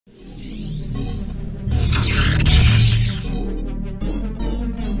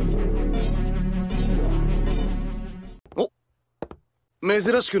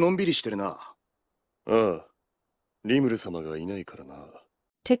珍しくのんびりしてるな。ああ、リムル様がいないからな。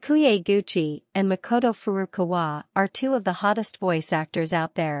Takuya Eguchi and Makoto Furukawa are two of the hottest voice actors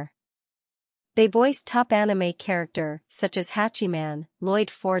out there. They voice top anime characters such as Hachiman,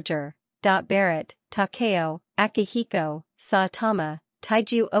 Loid Forger, Barrett, Takeo, Akihiko, Saitama,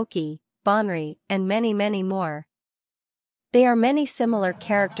 Taiju Oki, Banri, and many more. There are many similar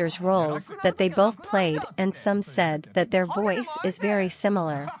characters' roles that they both played, and some said that their voice is very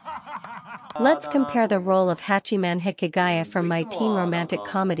similar. Let's compare the role of Hachiman Hikigaya from My Teen Romantic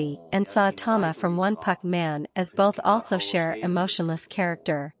Comedy and Saitama from One Punch Man, as both also share emotionless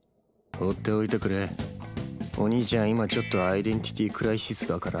character. 放っておいてくれ。お兄ちゃん今ちょっとアイデンティティクライシス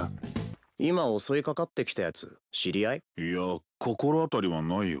だから。今襲いかかってきたやつ、知り合い？いや、心当たりは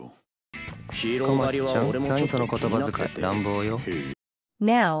ないよ。ヒーロー狩りは俺もちょっと気になってて。乱暴よ。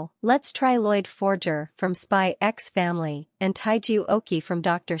Now, let's try Loid Forger from Spy X Family and Taiju Oki from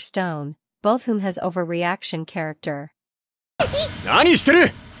Dr. Stone, both whom has overreaction character. 何してる！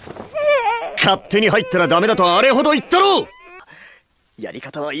勝手に入ったらダメだとあれほど言ったろう！やり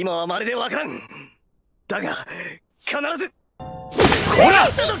方は今はまるでわからん。だが必ず。こら！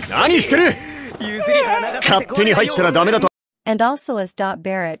何してる！勝手に入ったらダメだと。And also as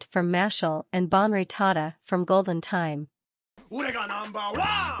Barrett from Mashal and Banri Tada from Golden Time. 俺がナンバーワ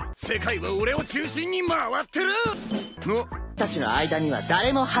ン！世界は俺を中心に回ってる！たちの間には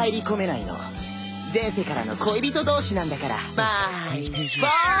誰も入り込めないの。前世からの恋人同士なんだから。バイフ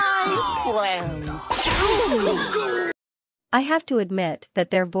レンド。I have to admit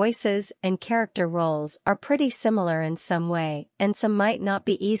that their voices and character roles are pretty similar in some way, and some might not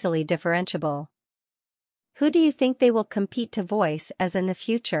be easily differentiable. Who do you think they will compete to voice as in the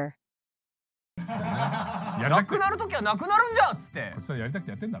future? なくなるときはなくなるんじゃっつってこっちはやりたく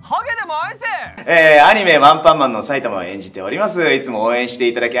てやってんだろ。ハゲでも愛せ。アニメワンパンマンの埼玉を演じております。いつも応援して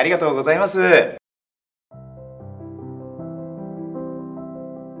いただきありがとうございます。